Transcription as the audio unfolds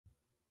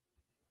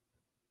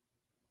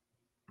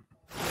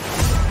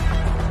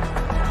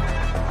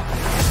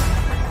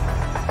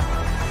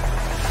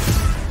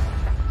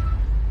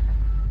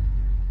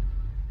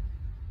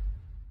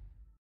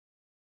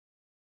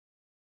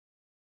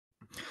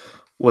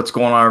What's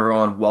going on,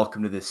 everyone?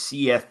 Welcome to the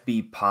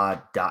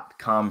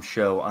CFBpod.com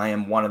show. I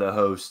am one of the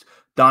hosts,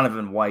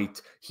 Donovan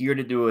White, here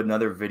to do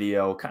another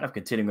video, kind of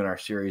continuing on our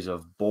series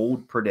of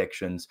bold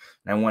predictions.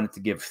 And I wanted to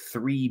give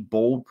 3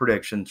 bold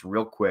predictions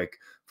real quick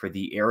for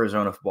the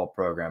Arizona football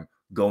program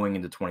going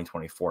into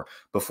 2024.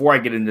 Before I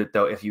get into it,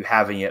 though, if you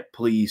haven't yet,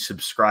 please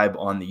subscribe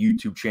on the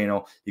YouTube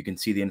channel. You can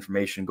see the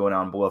information going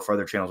on below for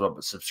other channels as well.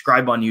 But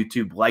subscribe on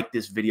YouTube, like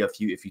this video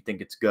if you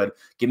think it's good.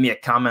 Give me a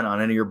comment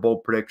on any of your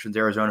bold predictions,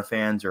 Arizona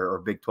fans or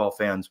Big 12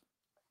 fans.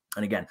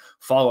 And again,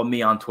 follow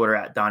me on Twitter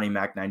at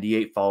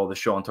DonnieMac98. Follow the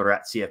show on Twitter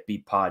at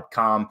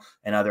CFBpod.com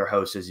and other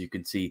hosts, as you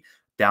can see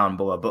down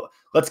below. But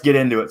let's get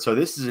into it. So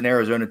this is an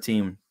Arizona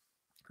team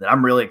that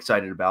I'm really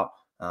excited about.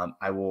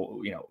 I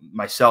will,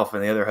 myself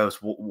and the other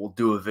hosts will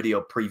do a video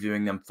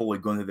previewing them fully,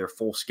 going through their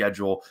full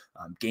schedule,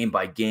 game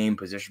by game,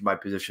 position by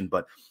position.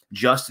 But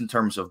just in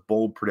terms of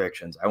bold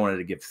predictions, I wanted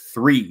to give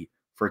 3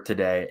 for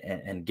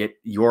today and get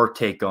your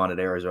take on it,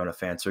 Arizona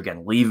fans. So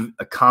again, leave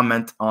a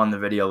comment on the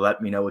video.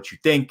 Let me know what you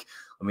think.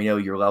 Let me know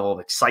your level of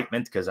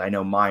excitement, because I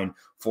know mine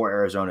for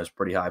Arizona is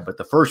pretty high. But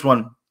the first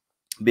one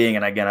being,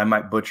 and again, I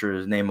might butcher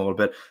his name a little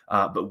bit,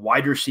 but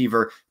wide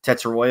receiver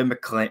Tetsuroya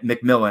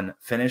McMillan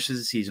finishes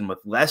the season with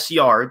less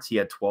yards. He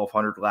had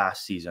 1,200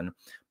 last season,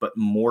 but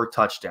more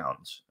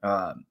touchdowns.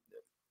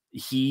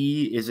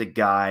 He is a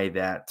guy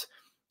that,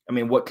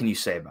 what can you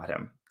say about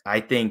him?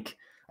 I think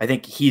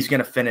he's going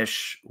to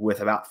finish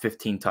with about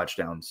 15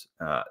 touchdowns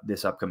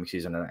this upcoming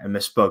season. And I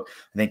misspoke.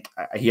 I think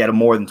he had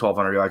more than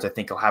 1,200 yards. I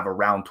think he'll have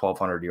around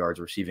 1,200 yards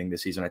receiving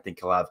this season. I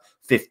think he'll have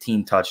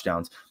 15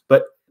 touchdowns.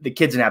 But the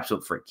kid's an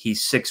absolute freak.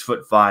 He's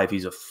 6'5".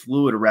 He's a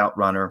fluid route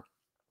runner,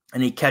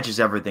 and he catches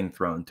everything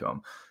thrown to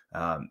him.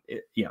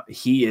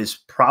 He's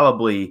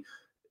debatably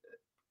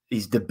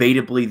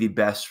the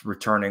best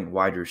returning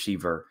wide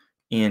receiver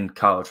in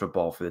college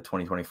football for the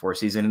 2024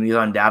 season, and he's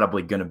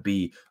undoubtedly going to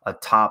be a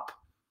top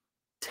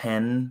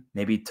 10,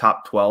 maybe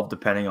top 12,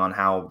 depending on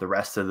how the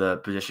rest of the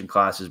position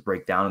classes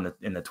break down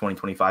in the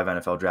 2025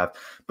 NFL draft.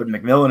 But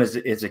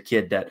McMillan is a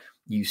kid that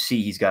you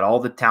see he's got all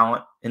the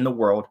talent in the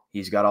world.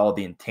 He's got all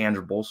the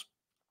intangibles.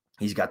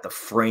 He's got the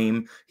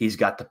frame. He's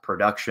got the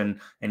production,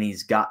 and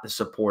he's got the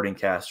supporting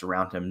cast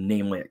around him,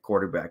 namely at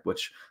quarterback,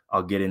 which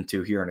I'll get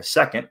into here in a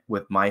second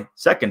with my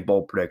second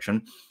bold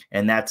prediction,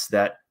 and that's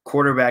that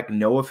quarterback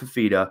Noah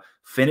Fifita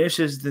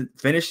finishes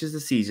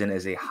the season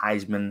as a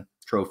Heisman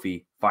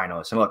Trophy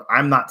finalist. And look,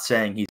 I'm not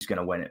saying he's going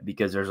to win it,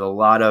 because there's a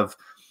lot of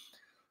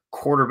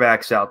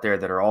quarterbacks out there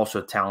that are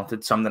also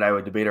talented. Some that I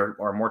would debate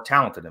are more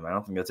talented than him. I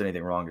don't think that's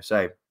anything wrong to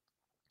say,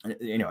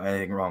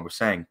 anything wrong with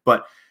saying.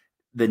 But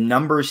the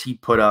numbers he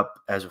put up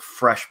as a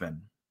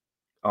freshman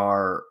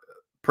are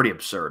pretty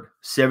absurd.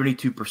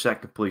 72%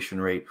 completion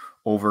rate,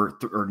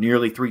 or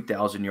nearly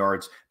 3,000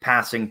 yards,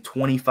 passing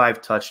 25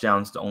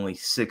 touchdowns to only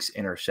 6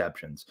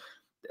 interceptions.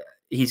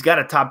 He's got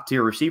a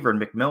top-tier receiver in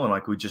McMillan,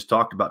 like we just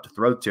talked about, to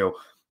throw to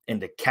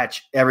and to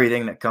catch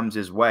everything that comes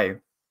his way.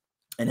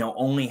 And he'll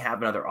only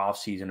have another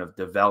offseason of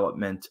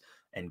development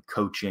and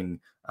coaching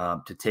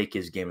to take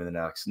his game to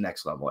the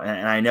next level.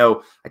 And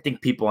I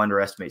think people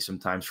underestimate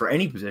sometimes for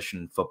any position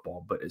in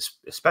football, but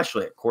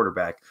especially at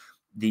quarterback,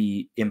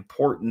 the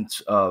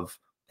importance of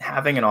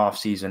having an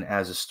offseason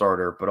as a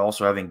starter, but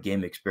also having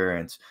game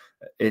experience.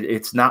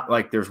 It's not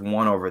like there's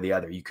one over the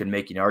other. You can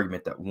make an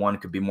argument that one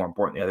could be more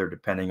important than the other,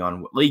 depending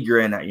on what league you're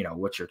in,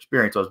 what your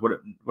experience was,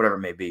 whatever it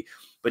may be.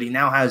 But he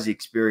now has the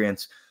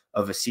experience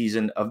of a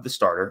season of the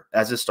starter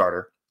as a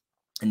starter.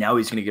 And now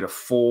he's going to get a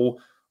full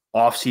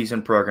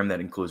offseason program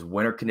that includes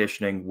winter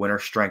conditioning, winter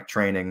strength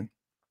training,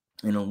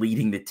 and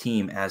leading the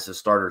team as a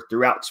starter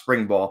throughout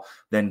spring ball,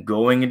 then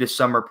going into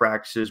summer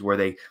practices where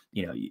they,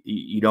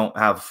 you don't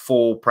have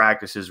full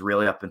practices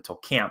really up until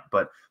camp,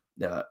 but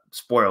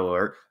spoiler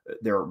alert,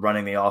 they're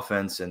running the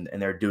offense and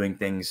they're doing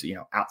things,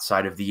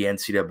 outside of the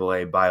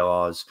NCAA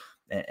bylaws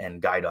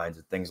and guidelines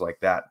and things like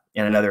that.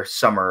 And another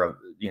summer of,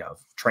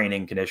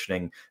 training,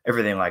 conditioning,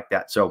 everything like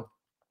that. So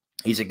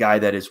he's a guy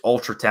that is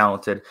ultra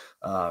talented.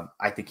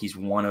 I think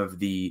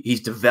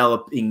he's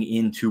developing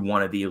into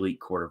one of the elite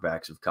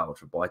quarterbacks of college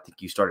football. I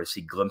think you start to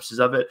see glimpses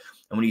of it.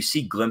 And when you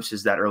see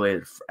glimpses that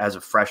early as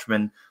a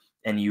freshman,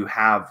 and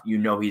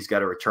he's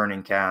got a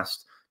returning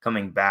cast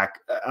coming back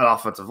at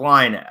offensive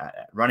line,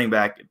 at running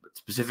back,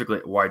 specifically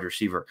at wide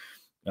receiver,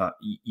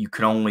 you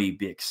can only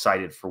be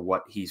excited for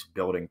what he's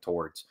building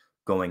towards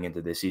going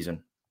into this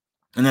season.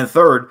 And then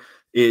third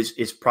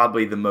is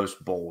probably the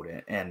most bold,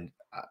 and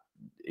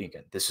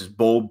again, this is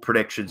bold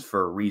predictions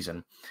for a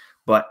reason,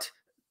 but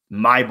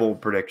my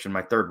bold prediction,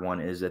 my third one,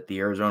 is that the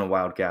Arizona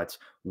Wildcats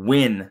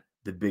win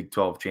the Big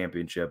 12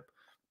 championship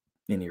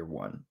in year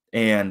 1.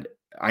 And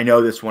I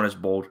know this one is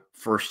bold.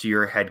 First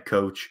year head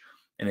coach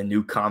in a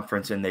new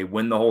conference, and they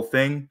win the whole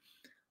thing.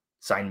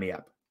 Sign me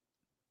up.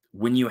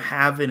 When you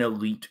have an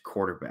elite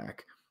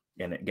quarterback,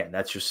 and again,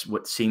 that's just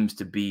what seems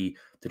to be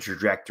the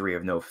trajectory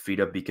of Noah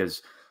Fifita,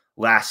 because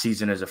last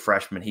season as a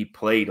freshman, he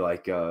played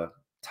like a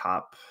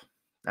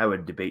I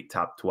would debate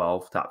top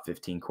 12, top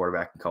 15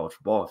 quarterback in college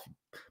football if you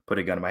put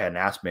a gun to my head and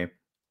ask me.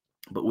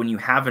 But when you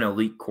have an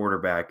elite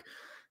quarterback,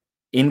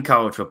 in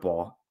college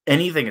football,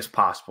 anything is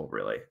possible,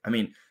 really. I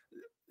mean,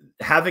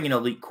 having an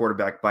elite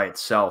quarterback by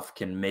itself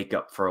can make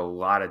up for a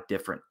lot of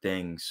different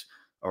things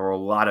or a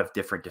lot of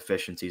different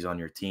deficiencies on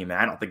your team. And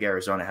I don't think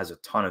Arizona has a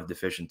ton of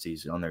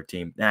deficiencies on their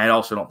team. And I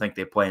also don't think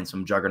they play in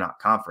some juggernaut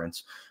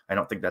conference. I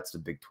don't think that's the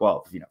Big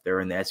 12. If they're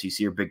in the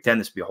SEC or Big 10,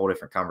 this would be a whole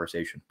different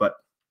conversation. But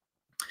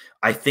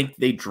I think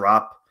they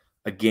drop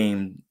a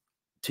game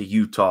to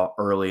Utah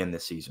early in the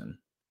season.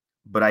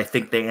 But I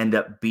think they end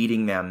up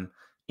beating them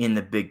in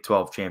the Big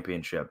 12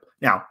 championship.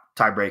 Now,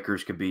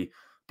 tiebreakers could be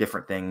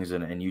different things,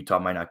 and Utah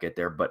might not get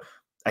there. But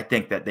I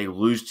think that they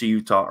lose to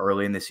Utah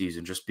early in the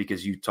season just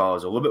because Utah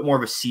is a little bit more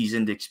of a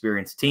seasoned,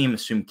 experienced team.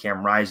 Assume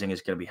Cam Rising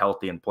is going to be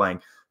healthy and playing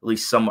at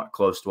least somewhat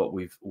close to what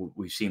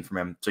we've seen from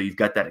him. So you've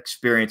got that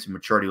experience and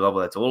maturity level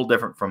that's a little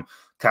different from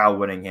Kyle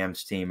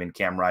Whittingham's team and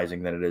Cam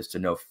Rising than it is to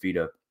Noah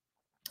Fifita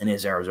and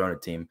his Arizona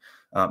team.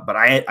 But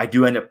I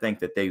do end up think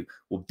that they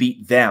will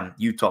beat them,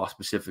 Utah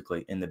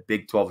specifically, in the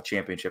Big 12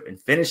 championship and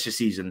finish the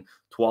season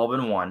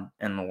 12-1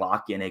 and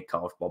lock in a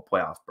college football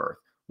playoff berth,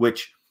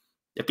 which,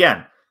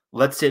 again,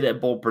 let's say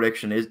that bold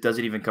prediction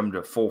doesn't even come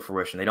to full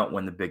fruition. They don't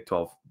win the Big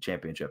 12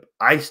 championship.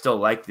 I still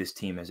like this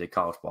team as a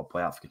college football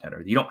playoff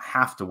contender. You don't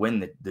have to win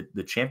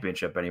the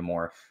championship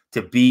anymore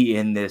to be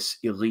in this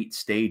elite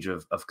stage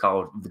of the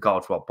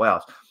college football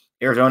playoffs.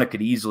 Arizona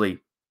could easily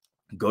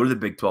go to the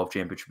Big 12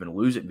 championship and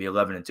lose it and be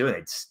 11-2, and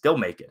they'd still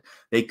make it.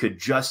 They could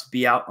just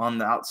be out on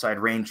the outside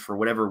range for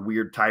whatever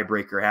weird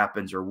tiebreaker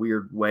happens or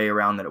weird way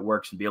around that it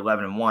works and be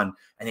 11-1,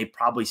 and they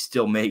probably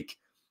still make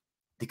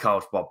the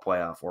college football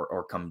playoff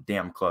or come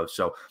damn close.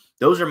 So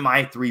those are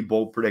my 3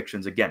 bold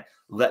predictions. Again,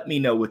 let me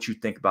know what you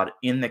think about it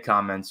in the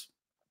comments.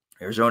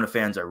 Arizona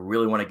fans, I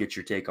really want to get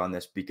your take on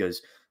this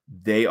because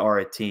they are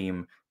a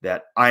team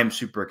that I'm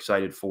super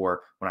excited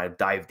for when I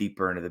dive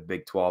deeper into the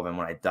Big 12 and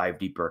when I dive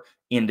deeper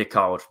into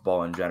college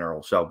football in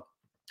general. So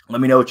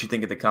let me know what you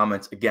think in the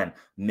comments. Again,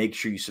 make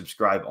sure you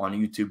subscribe on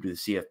YouTube to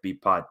the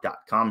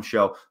CFBpod.com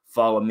show.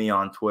 Follow me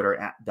on Twitter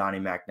at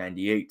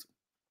DonnieMac98.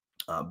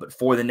 But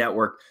for the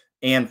network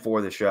and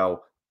for the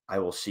show, I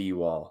will see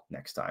you all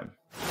next time.